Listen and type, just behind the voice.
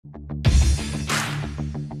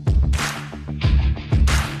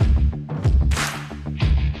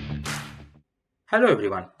Hello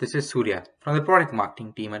everyone, this is Surya from the product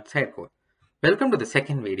marketing team at Sitecore. Welcome to the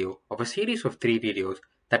second video of a series of 3 videos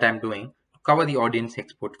that I'm doing to cover the audience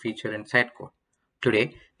export feature in Sitecore.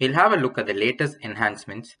 Today, we'll have a look at the latest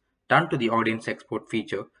enhancements done to the audience export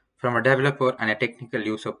feature from a developer and a technical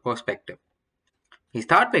user perspective. We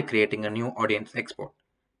start by creating a new audience export.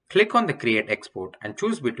 Click on the Create Export and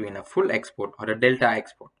choose between a full export or a delta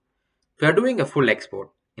export. We are doing a full export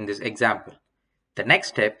in this example. The next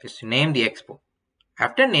step is to name the export.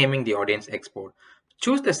 After naming the audience export,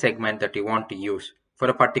 choose the segment that you want to use for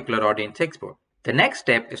a particular audience export. The next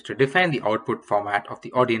step is to define the output format of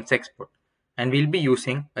the audience export, and we'll be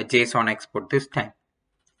using a JSON export this time.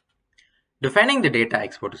 Defining the data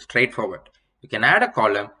export is straightforward. You can add a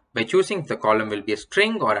column by choosing if the column will be a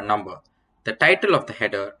string or a number, the title of the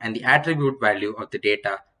header, and the attribute value of the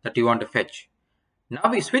data that you want to fetch. Now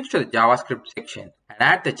we switch to the JavaScript section and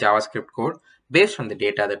add the JavaScript code based on the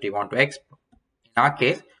data that we want to export. In our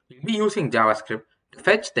case, we'll be using JavaScript to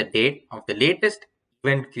fetch the date of the latest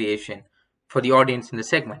event creation for the audience in the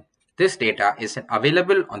segment. This data isn't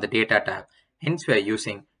available on the data tab, hence we are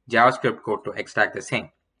using JavaScript code to extract the same.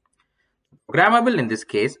 Programmable in this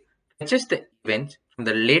case fetches the events from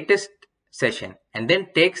the latest session and then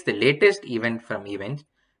takes the latest event from events,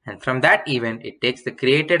 and from that event it takes the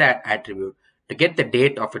created attribute to get the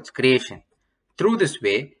date of its creation. Through this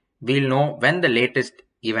way, we'll know when the latest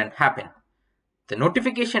event happened. The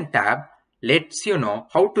notification tab lets you know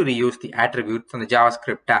how to reuse the attribute from the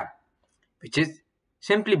JavaScript tab, which is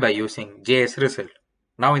simply by using JSResult.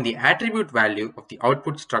 Now in the attribute value of the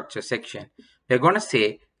output structure section, we're going to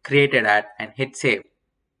say created at and hit save.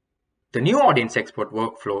 The new audience export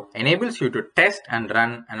workflow enables you to test and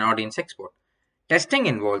run an audience export. Testing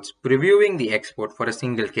involves previewing the export for a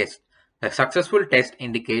single case. The successful test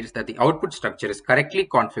indicates that the output structure is correctly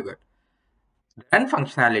configured. The run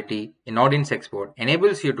functionality in audience export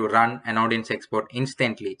enables you to run an audience export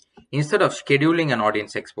instantly instead of scheduling an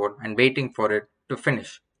audience export and waiting for it to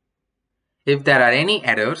finish. If there are any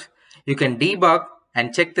errors, you can debug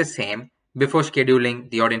and check the same before scheduling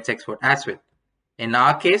the audience export as well. In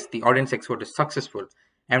our case, the audience export is successful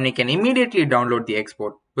and we can immediately download the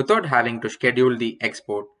export without having to schedule the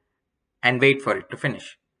export and wait for it to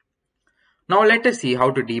finish. Now let us see how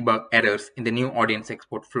to debug errors in the new audience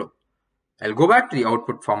export flow. I'll go back to the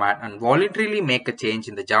output format and voluntarily make a change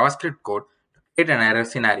in the JavaScript code to create an error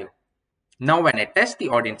scenario. Now when I test the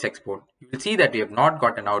audience export, you will see that we have not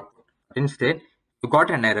got an output. Instead, you got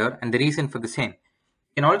an error and the reason for the same.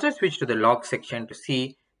 You can also switch to the log section to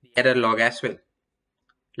see the error log as well.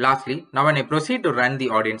 Lastly, now when I proceed to run the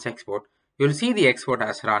audience export, you will see the export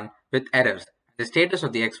has run with errors. The status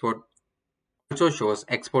of the export also shows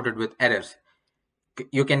exported with errors.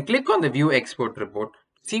 You can click on the view export report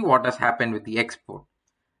to see what has happened with the export.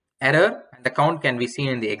 Error and the count can be seen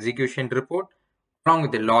in the execution report along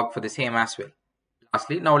with the log for the same as well.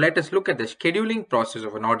 Lastly, now let us look at the scheduling process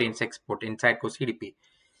of an audience export in Sitecore CDP.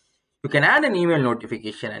 You can add an email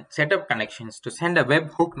notification and set up connections to send a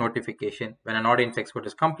webhook notification when an audience export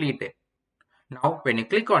is completed. Now, when you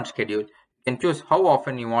click on schedule, you can choose how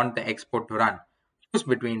often you want the export to run. Choose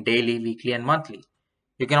between daily, weekly, and monthly.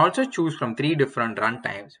 You can also choose from 3 different run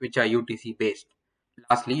times which are UTC based.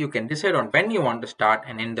 Lastly, you can decide on when you want to start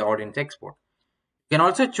and end the audience export. You can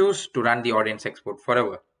also choose to run the audience export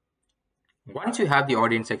forever. Once you have the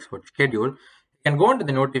audience export scheduled, you can go into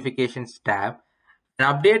the notifications tab and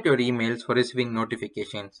update your emails for receiving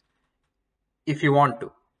notifications if you want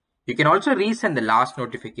to. You can also resend the last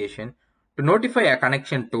notification to notify a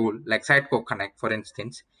connection tool like Sitecore Connect, for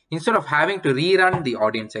instance, instead of having to rerun the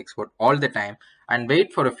audience export all the time and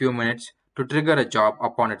wait for a few minutes to trigger a job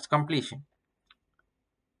upon its completion.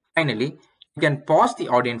 Finally, you can pause the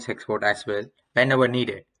audience export as well whenever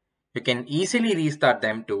needed. You can easily restart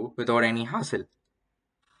them too without any hassle.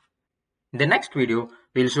 In the next video,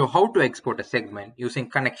 we'll show how to export a segment using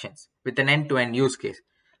connections with an end-to-end use case.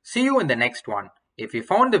 See you in the next one. If you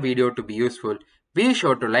found the video to be useful, be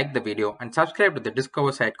sure to like the video and subscribe to the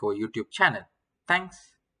Discover Sitecore YouTube channel. Thanks.